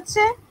 বুঝে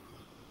যাচ্ছে?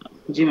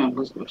 জি ম্যাম,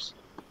 বুঝতে পারছি।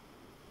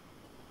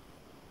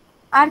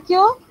 আর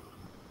কেউ?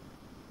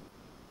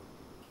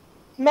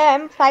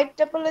 ম্যাম 5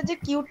 ট্যাপলে যে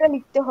কিউটা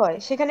লিখতে হয়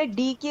সেখানে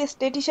ডি কি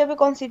স্টেট হিসেবে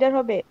কনসিডার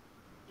হবে?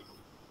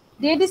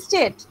 ডেড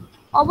স্টেট,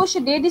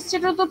 অবশ্যই ডেড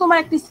স্টেটও তো তোমার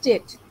একটি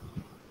স্টেট।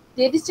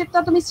 ডেড স্টেটটা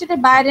তুমি স্টেটের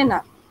বাইরে না।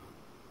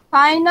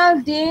 ফাইনাল,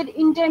 ডেড,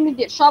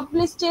 ইন্টারমিডিয়েট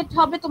সবগুলো স্টেট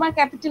হবে তোমার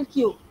ক্যাপিটাল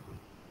কিউ।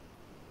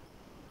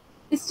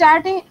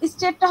 স্টার্টিং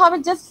স্টেটটা হবে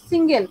জাস্ট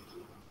সিঙ্গেল,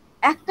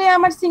 একটাই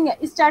আমার single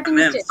starting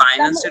ma'am state.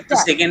 Final state তো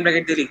সেকেন্ড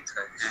ব্র্যাকেট দিয়ে লিখতে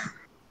হয়।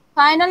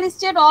 Final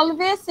state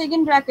always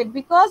second bracket,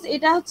 because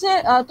এটা হচ্ছে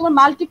তোমার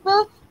মাল্টিপল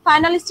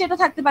ফাইনাল স্টেটও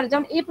থাকতে পারে।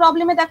 যেমন এই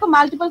প্রবলেমে দেখো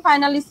মাল্টিপল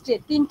ফাইনাল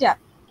স্টেট 3টা,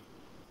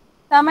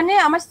 তার মানে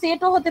আমার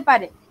সেটও হতে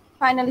পারে,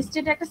 ফাইনাল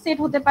স্টেট একটা সেট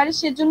হতে পারে,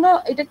 সেজন্য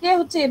এটাকে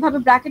হচ্ছে এভাবে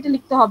ব্র্যাকেটে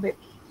লিখতে হবে।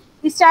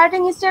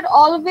 স্টার্টিং স্টেট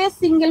অলওয়েজ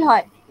সিঙ্গেল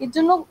হয়, এর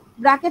জন্য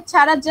ব্র্যাকেট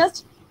ছাড়া জাস্ট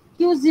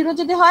Q0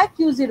 যদি হয়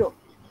Q0।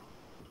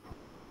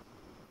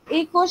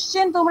 এই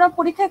কোশ্চেন তোমরা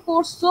পরীক্ষায়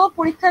করছো,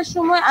 পরীক্ষার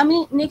সময় আমি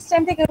নেক্সট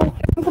টাইম থেকে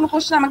কোনো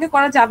কোশ্চেন আমাকে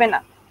করা যাবে না।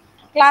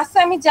 ক্লাসে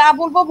আমি যা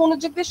বলবো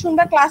মনোযোগ দিয়ে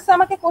শুনবা, ক্লাসে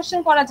আমাকে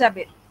কোশ্চেন করা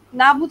যাবে,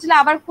 না বুঝলে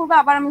আবার করবো,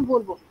 আবার আমি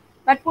বলবো,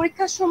 বাট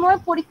পরীক্ষার সময়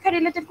পরীক্ষা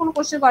রিলেটেড কোনো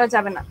কোশ্চেন করা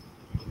যাবে না।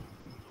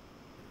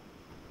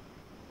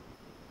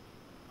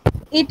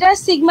 এটার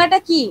সিগমাটা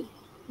কি?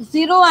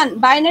 0-1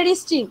 বাইনারি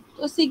স্ট্রিং,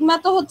 তো সিগমা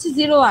তো হচ্ছে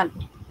 0-1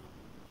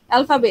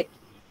 অ্যালফাবেট।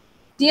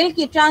 ডেল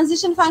কি?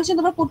 ট্রানজিশন ফাংশন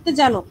তোমরা করতে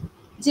জানো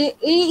যে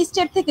এই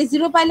স্টেট থেকে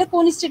 0 পাইলে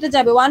কোন স্টেটে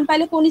যাবে, 1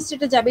 পাইলে কোন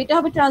স্টেটে যাবে, এটা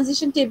হবে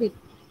ট্রানজিশন টেবিল।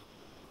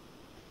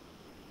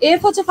 এফ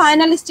হচ্ছে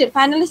ফাইনাল স্টেট,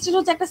 ফাইনাল স্টেট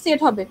হচ্ছে একটা সেট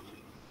হবে।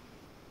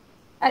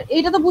 আর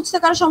এটা তো বুঝতে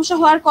কারো সমস্যা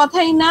হওয়ার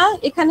কথাই না।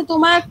 এখানে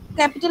তোমার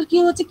ক্যাপিটাল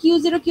কিউ হচ্ছে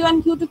Q0, Q1,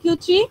 Q2,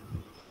 Q3,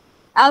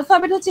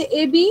 alphabet হচ্ছে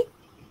AB।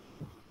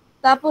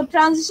 তারপর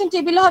ট্রানজিশন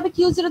টেবিলে হবে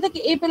Q0 থেকে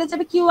A পেলে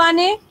যাবে Q1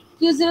 এ,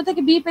 Q0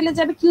 থেকে B পেলে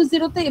যাবে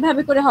Q0 তে,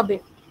 এভাবে করে হবে।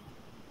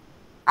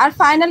 আর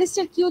ফাইনাল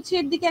স্টেট Q3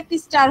 এর দিকে একটা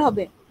স্টার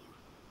হবে।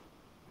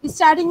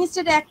 স্টার্টিং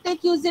স্টেট একটাই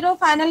Q0,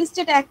 ফাইনাল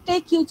স্টেট একটাই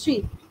Q3।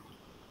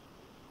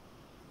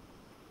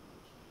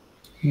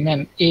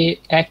 ম্যাম এ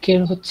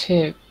একের হচ্ছে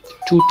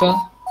 2টা,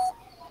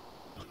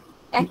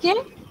 একের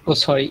ও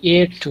সরি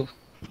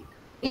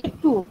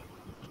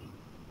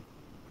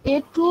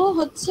A2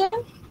 হচ্ছে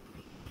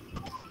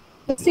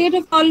the set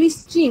of all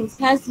strings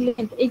has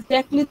length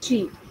exactly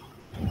 3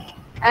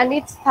 and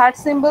its third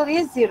symbol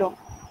is 0.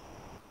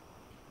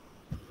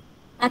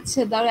 আচ্ছা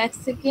দাঁড়াও এক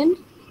সেকেন্ড।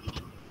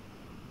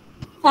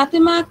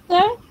 ফাতেমা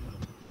আক্তার,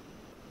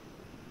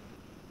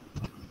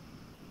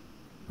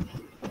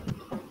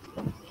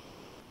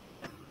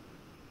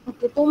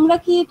 ওকে তোমরা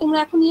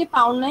এখন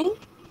পাও নাই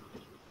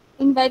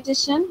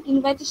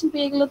ইনভাইটেশন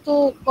পেয়ে গেলে তো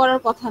করার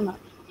কথা না।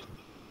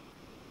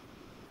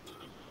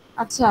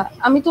 আচ্ছা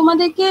আমি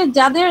তোমাদেরকে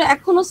যাদের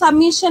এখনো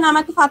সাবমিশন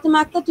আমাকে ফাতেমা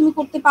আক্তার তুমি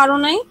করতে পারো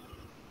নাই,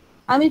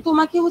 আমি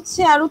তোমাকে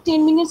হচ্ছে আরো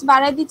 10 মিনিটস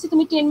বাড়ায় দিচ্ছি।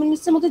 তুমি 10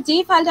 মিনিটসের মধ্যে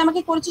যেই ফাইলটা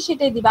আমাকে করেছো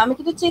সেটাই দিবা। আমি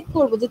কিন্তু চেক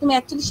করবো যে তুমি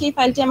অ্যাকচুয়ালি সেই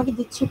ফাইলটি আমাকে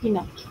দিচ্ছ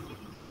কিনা,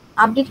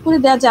 আপডেট করে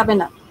দেওয়া যাবে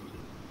না,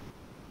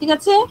 ঠিক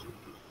আছে?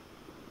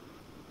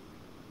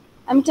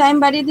 আমি টাইম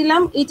বাড়িয়ে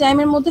দিলাম, এই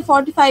টাইমের মধ্যে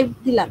 45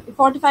 দিলাম,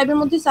 45 এর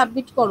মধ্যে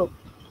সাবমিট করো।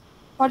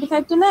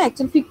 45 তো না,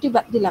 অ্যাকচুয়ালি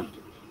 50 দিলাম,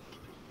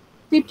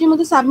 50 এর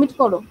মধ্যে সাবমিট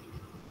করো।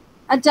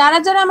 আর যারা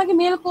যারা আমাকে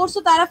মেল করছো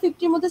তারা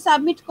 50 এর মধ্যে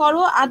সাবমিট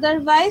করো,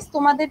 আদারওয়াইজ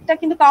তোমাদেরটা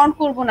কিন্তু কাউন্ট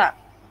করব না।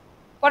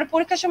 পরে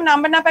পরীক্ষার সময়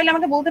নাম্বার না পাইলে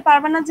আমাকে বলতে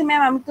পারবে না যে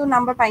ম্যাম আমি তো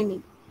নাম্বার পাইনি।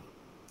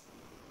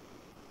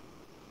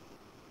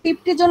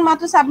 50 জন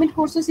মাত্র সাবমিট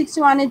করছো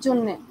 61 এর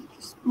জন্য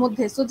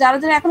মধ্যে। সো যারা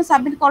যারা এখনো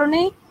সাবমিট করো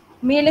নাই,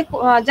 মেলে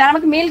যারা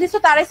আমাকে মেল দিছো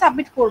তারাই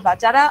সাবমিট করবা,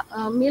 যারা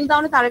মেল দাও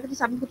না তারা কিন্তু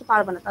সাবমিট করতে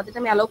পারবে না, তাদেরকে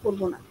আমি অ্যালাউ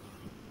করবো না,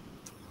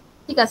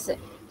 ঠিক আছে?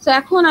 সো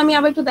এখন আমি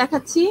আবার একটু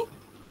দেখাচ্ছি।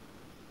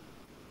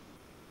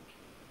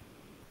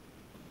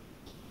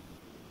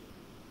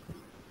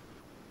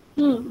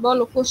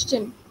 বলো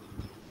কোশ্চেন।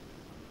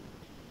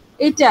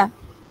 এটা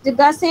যে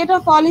the set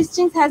of all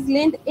strings has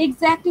length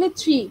exactly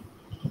 3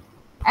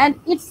 and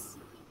its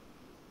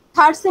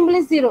third symbol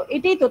is 0,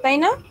 এটাই তো, তাই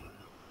না?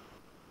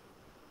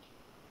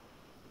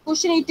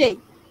 কোশ্চেন এটাই।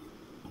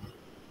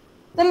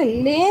 তাহলে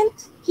লেন্থ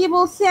কি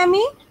বলছি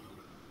আমি?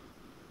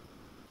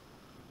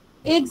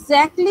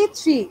 এক্স্যাক্টলি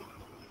 3।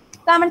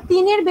 তার মানে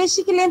 3 এর বেশি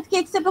কি লেন্থ কি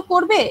অ্যাকসেপ্ট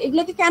করবে?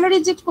 এগুলোকে কেন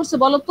রিজেক্ট করছে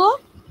বলো তো?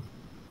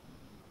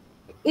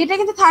 এটা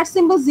কিন্তু থার্ড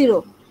সিম্বল 0,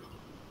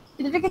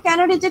 এটাকে কেন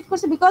রিজেক্ট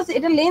করছে? বিকজ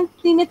এটা লেন্থ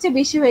 3 এর চেয়ে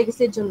বেশি হয়ে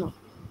গেছে এর জন্য।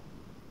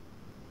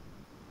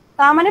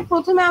 তার মানে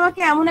প্রথমে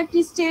আমাকে এমন একটি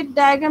স্টেট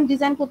ডায়াগ্রাম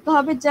ডিজাইন করতে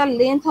হবে যার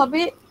লেন্থ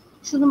হবে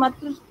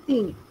শুধুমাত্র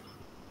 3,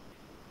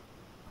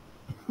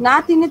 না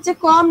 3 এর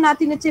চেয়ে কম, না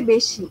 3 এর চেয়ে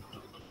বেশি।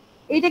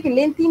 এইটা কি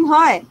লেন্থ 3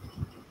 হয়?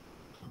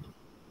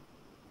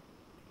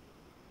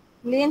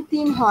 লেন্থ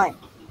 3 হয়।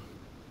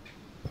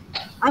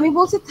 আমি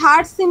বলছি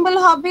থার্ড সিম্বল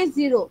হবে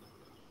 0।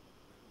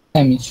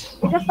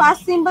 এটা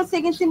first symbol,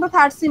 second symbol,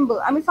 third symbol.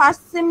 আমি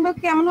ফার্স্ট সিম্বল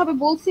কেমন হবে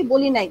বলছি,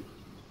 বলি নাই।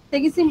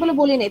 সেকেন্ড সিম্বল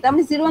বলি নাই, তার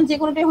মানে 0 1 যে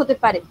কোনোটাই হতে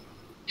পারে।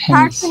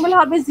 থার্ড সিম্বল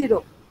হবে 0।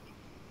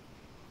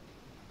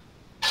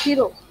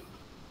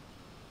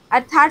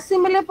 আর থার্ড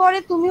সিম্বলের পরে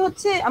তুমি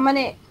হচ্ছে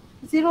মানে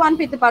 0 1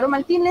 পেতে পারো,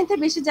 মানে 3 লেন্থের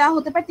বেশি যা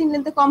হতে পারে, 3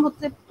 লেন্থে কম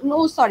হতে, নো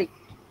সরি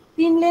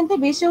 3 লেন্থের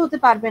বেশি হতে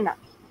পারবে না।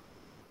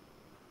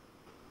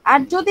 আর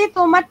যদি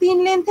তোমার 3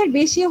 লেন্থের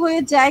বেশি হয়ে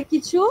যায়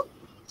কিছু,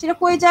 সেটা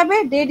কই যাবে?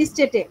 ডেড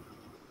স্টেটে।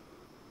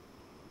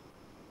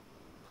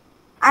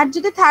 আর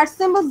যদি থার্ড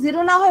সিম্বল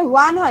 0 না হয়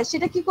 1 হয়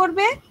সেটা কি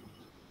করবে?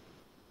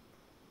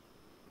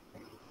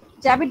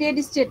 যাবে ডেড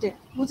স্টেটে।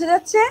 বুঝে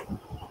যাচ্ছে?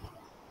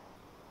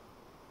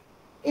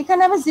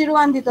 এখানে আবার 0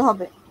 1 দিতে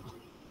হবে।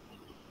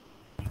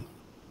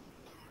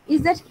 Is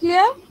that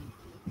clear?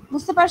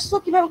 বুঝতে পারছো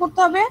কিভাবে করতে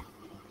হবে?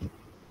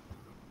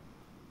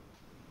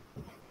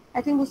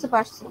 আই থিংক বুঝতে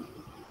পারছো।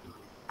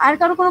 আর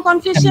কারো কোনো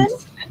কনফিউশন?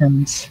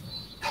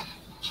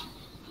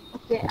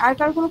 ওকে, আর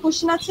কারো কোনো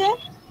কোশ্চেন আছে?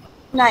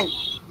 নাই।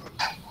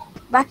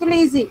 বাকিগুলো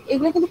ইজি,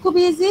 এগুলো কিন্তু খুব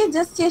ইজি,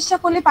 জাস্ট চেষ্টা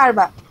করলে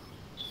পারবা।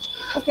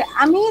 ওকে,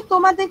 আমি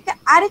তোমাদেরকে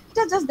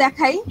আরেকটা জাস্ট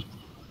দেখাই,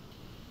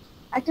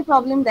 একটা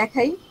প্রবলেম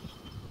দেখাই,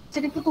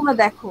 সেটা একটু তোমরা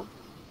দেখো।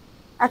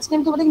 আজকে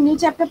আমি তোমাদের নিউ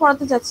চ্যাপ্টার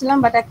পড়াতে চাচ্ছিলাম,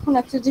 বাট এখন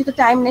অ্যাকচুয়ালি যেহেতু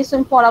টাইম নেই, সো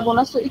আমি পড়াবো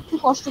না। সো একটু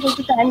কষ্ট করে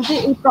একটু টাইম দিয়ে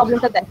এই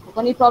প্রবলেমটা দেখো,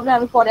 কারণ এই প্রবলেম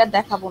আমি পরে আর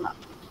দেখাবো না।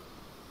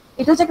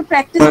 এটা হচ্ছে একটা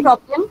প্র্যাকটিস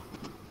প্রবলেম।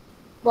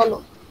 বলো।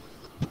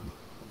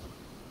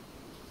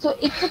 সো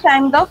একটু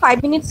টাইম দাও, 5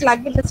 মিনিটস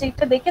লাগবে, জাস্ট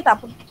এটা দেখে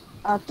তারপর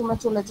তোমরা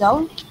চলে যাও।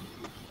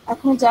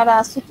 এখন যারা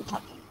আসছে একটু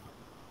থাকো।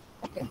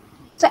 ওকে,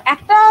 সো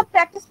একটা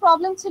প্র্যাকটিস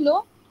প্রবলেম ছিল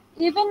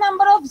even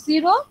number of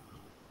 0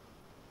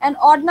 and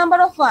odd number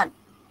of 1।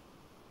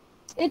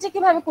 এটা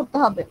কিভাবে করতে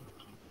হবে?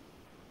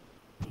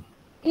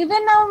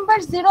 ইভেন নাম্বার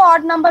 0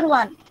 অড নাম্বার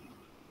 1,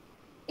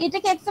 এটা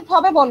কি অ্যাকসেপ্ট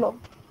হবে বলো?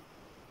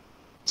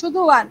 শুধু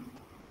 1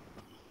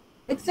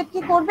 অ্যাকসেপ্ট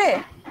কি করবে?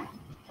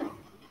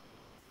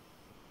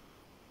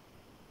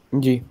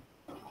 জি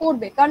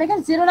করবে, কারণ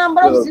এখানে 0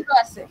 নাম্বার অফ 0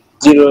 আছে,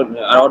 0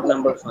 আর অড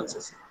নাম্বার অফ 1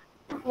 আছে।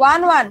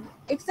 1 1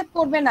 অ্যাকসেপ্ট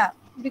করবে না,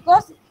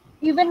 বিকজ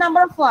ইভেন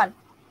নাম্বার অফ 1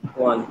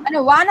 মানে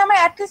 1 আমার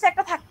অ্যাট লিস্ট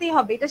একটা থাকতেই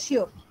হবে, এটা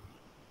শিওর।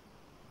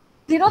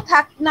 0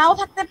 নাও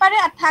থাকতে পারে,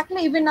 আর থাকলে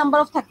ইভেন নাম্বার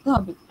অফ থাকতে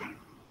হবে।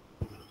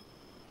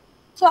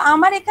 সো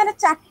আমার এখানে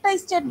 4টা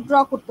স্টেট ড্র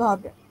করতে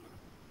হবে,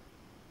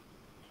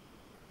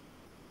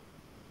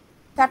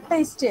 4টা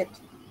স্টেট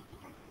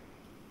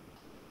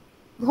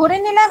ধরে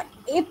নিলাম।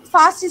 এই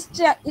ফার্স্ট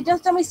স্টেট, এটা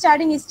হচ্ছে আমার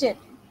স্টার্টিং স্টেট।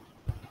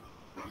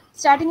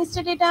 স্টার্টিং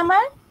স্টেট এটা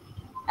আমার।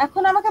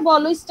 এখন আমাকে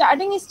বলো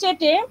স্টার্টিং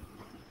স্টেটে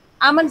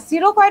আমার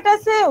 0 কয়টা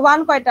আছে,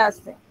 1 কয়টা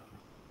আছে?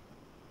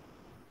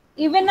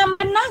 ইভেন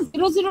নাম্বার না,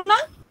 0 0 না?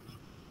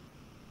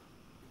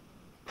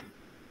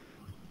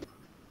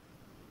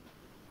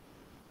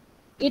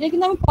 এটা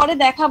কিন্তু আমি পরে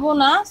দেখাবো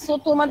না, সো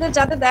তোমাদের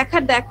যাতে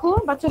দেখার দেখো,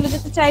 বা চলে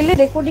যেতে চাইলে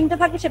রেকর্ডিংটা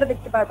থাকবে সেটা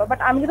দেখতে পারবা, বাট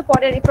আমি কিন্তু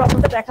পরে এই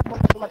প্রবলেমটা দেখাবো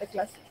না তোমাদের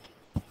ক্লাসে।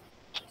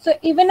 সো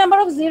ইভেন নাম্বার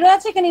অফ 0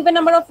 আছে, এখানে ইভেন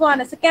নাম্বার অফ 1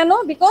 আছে। কেন?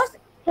 বিকজ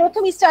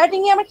প্রথম স্টার্টিং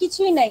এ আমার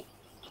কিছুই নাই,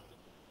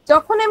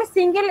 যখন আমি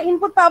সিঙ্গেল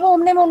ইনপুট পাবো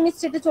অমনি আমি অন্য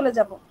স্টেটে চলে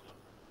যাব।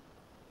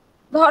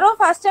 ধরো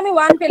ফার্স্টে আমি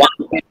 1 পেলাম,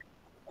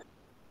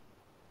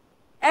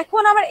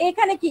 এখন আমার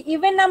এখানে কি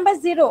ইভেন নাম্বার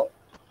 0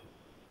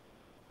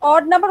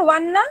 অড নাম্বার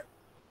 1 না?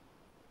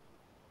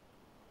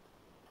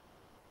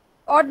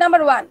 Odd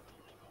number 1।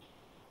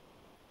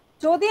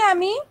 যদি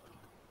আমি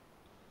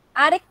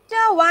আরেকটা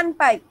 1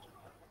 পাই,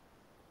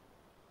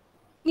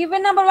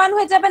 ইভেন নাম্বার 1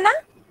 হয়ে যাবে না?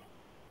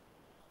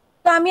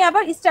 তো আমি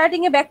আবার স্টার্টিং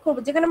এ ব্যাক করব,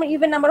 যেখানে আমার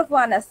ইভেন নাম্বার অফ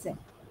 1 আছে।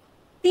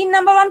 3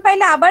 নাম্বার 1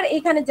 পাইলে আবার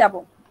এখানে যাব,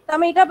 তো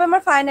আমি এটা হবে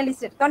আমার ফাইনাল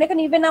স্টেট, কারণ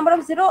এখানে even number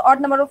of 0 odd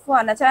number of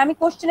 1 আছে। আর আমি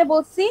কোশ্চেনে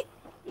বলছি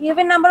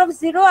even number of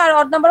 0 R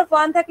odd number of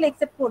 1 থাকলে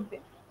অ্যাকসেপ্ট করবে।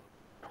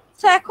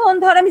 সো এখন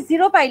ধর আমি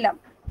 0 পাইলাম,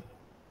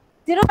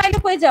 0 পাইলে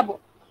কই যাব?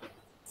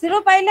 0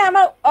 পাইলে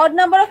আমার অড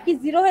নাম্বার অফ কি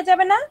 0 হয়ে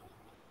যাবে না?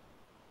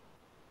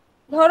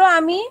 ধরো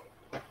আমি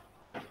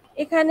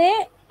এখানে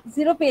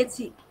 0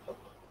 পেয়েছি,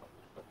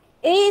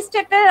 এই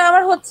স্টেটটার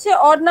আমার হচ্ছে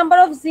odd number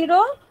of 0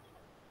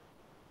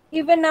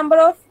 even number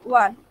of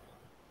 1।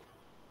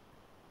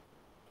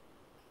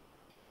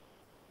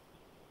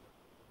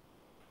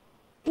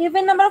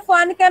 Even number of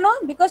 1 কেন?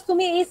 বিকজ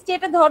তুমি এই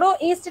স্টেটে ধরো,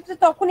 এই স্টেটে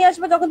তখনই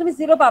আসবে যখন তুমি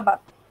 0 পাবা,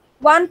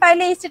 1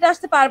 পাইলে এই স্টেটে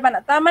আসতে পারবে না।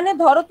 তার মানে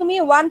ধরো তুমি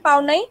 1 পাও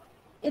নাই,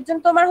 এর জন্য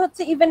তোমার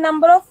হচ্ছে ইভেন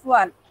নাম্বার অফ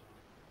 1।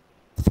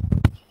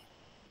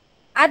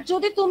 আর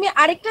যদি তুমি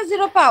আরেকটা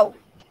 0 পাও,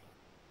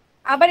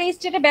 আবার এই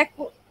স্টেটে ব্যাক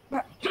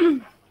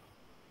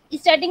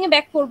স্টার্টিং এ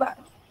ব্যাক করবা,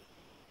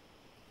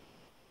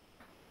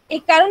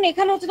 এই কারণ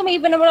এখানে হচ্ছে তোমার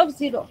ইভেন নাম্বার অফ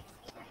 0।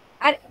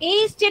 আর এই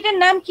স্টেটের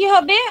নাম কি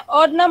হবে?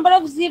 Odd number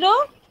of 0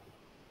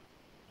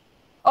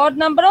 odd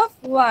number of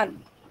 1।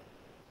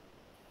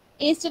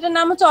 এই স্টেটের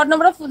নাম হচ্ছে odd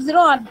number of 0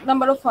 odd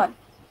number of 1।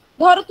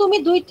 ধরো তুমি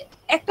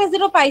একটা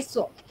 0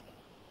 পাইছো,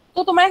 তো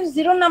তোমার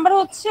 0 নাম্বার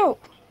হচ্ছে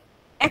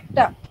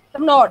একটা,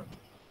 তারপর অড।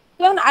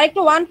 তুমি এখন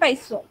আরেকটা 1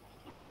 পাইছো,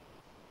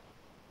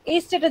 এই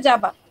স্টেটে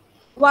যাবা,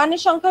 1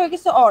 এর সংখ্যা হয়ে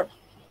গেছে অড।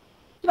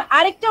 তুমি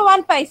আরেকটা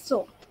 1 পাইছো,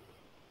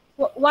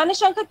 1 এর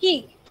সংখ্যা কি?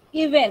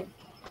 ইভেন,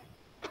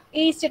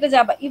 এই স্টেটে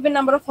যাবা ইভেন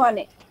নাম্বার অফ 1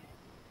 এ।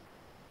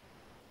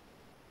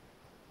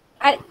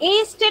 আর এই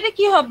স্টেটে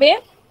কি হবে?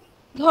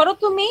 ধরো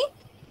তুমি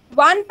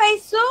 1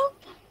 পাইছো,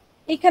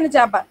 এখানে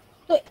যাবা,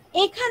 তো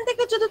এখান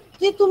থেকে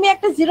যদি তুমি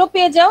একটা 0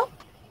 পেয়ে যাও,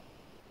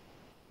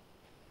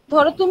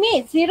 ধরো তুমি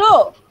 0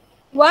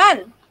 1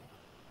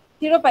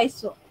 0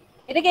 পাইছো,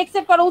 এটাকে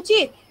অ্যাকসেপ্ট করা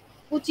উচিত?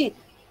 উচিত,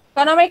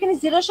 কারণ আমার এখানে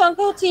 0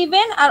 সংখ্যা হচ্ছে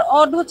ইভেন আর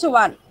অড হচ্ছে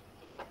 1।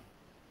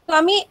 তো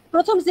আমি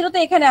প্রথম 0 তে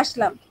এখানে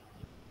আসলাম,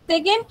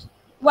 সেকেন্ড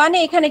 1 এ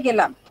এখানে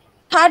গেলাম,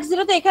 থার্ড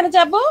 0 তে এখানে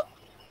যাব,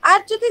 আর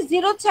যদি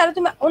 0 ছাড়া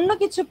তুমি অন্য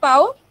কিছু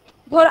পাও,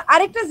 ধর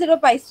আরেকটা 0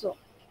 পাইছো,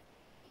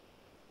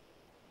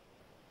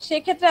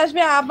 সেক্ষেত্রে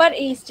আসবে আবার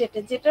এই স্টেটে,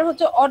 যেটা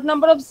হচ্ছে odd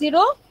number of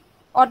 0,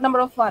 odd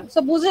number of 1। So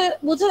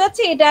বুঝে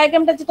যাচ্ছে এই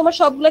ডায়াগ্রামটা যে তোমার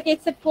সবগুলোকে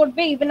একসেপ্ট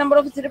করবে, ইভেন নাম্বার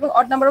অফ 0 এবং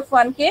অড নাম্বার অফ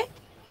 1 কে।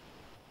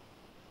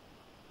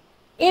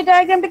 এই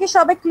ডায়াগ্রামটা কি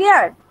সবাই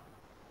ক্লিয়ার?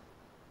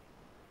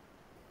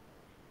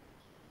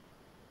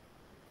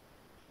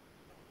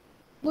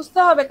 বুঝতে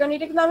হবে, কারণ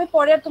এটা কিন্তু আমি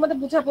পরে আর তোমাদের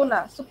বুঝাবো না।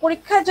 সো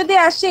পরীক্ষায় যদি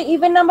আসে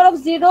even number of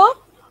 0,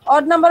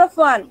 odd number of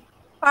 1,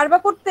 পারবা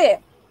করতে?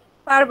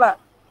 পারবা।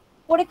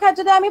 পরীক্ষায়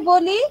যদি আমি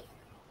বলি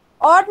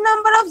odd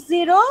number of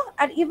 0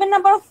 R even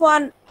number of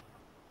 1,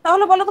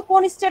 তাহলে বলো তো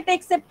কোন স্টেটটা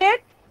অ্যাকসেপ্টেড?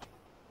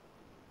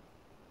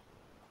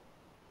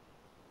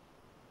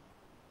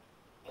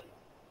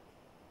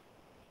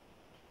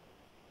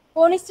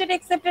 কোন স্টেট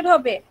অ্যাকসেপ্টেড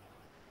হবে?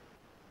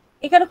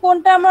 এখানে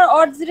কোনটা আমার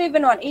অড 0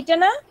 ইভেন 1? এটা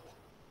না?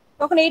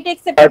 তখন এইটা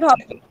অ্যাকসেপ্টেড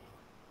হবে,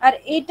 আর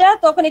এইটা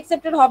তখন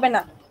অ্যাকসেপ্টেড হবে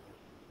না।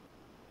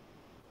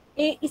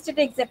 এই স্টেট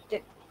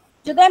অ্যাকসেপ্টেড।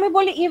 যদি আমি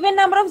বলি even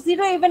number of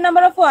 0, even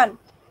number of 1,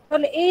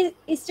 তাহলে এই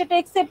স্টেট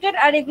অ্যাকসেপ্টেড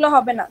আর এগুলো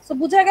হবে না। সো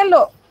বুঝা গেল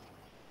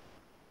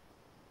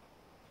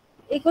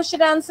এই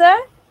কোশ্চেনের আনসার?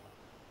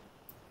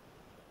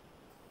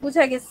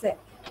 বুঝা গেছে?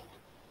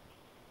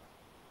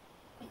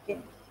 ওকে।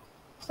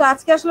 সো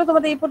আজকে আসলে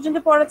তোমাদের এই পর্যন্ত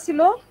পড়া ছিল।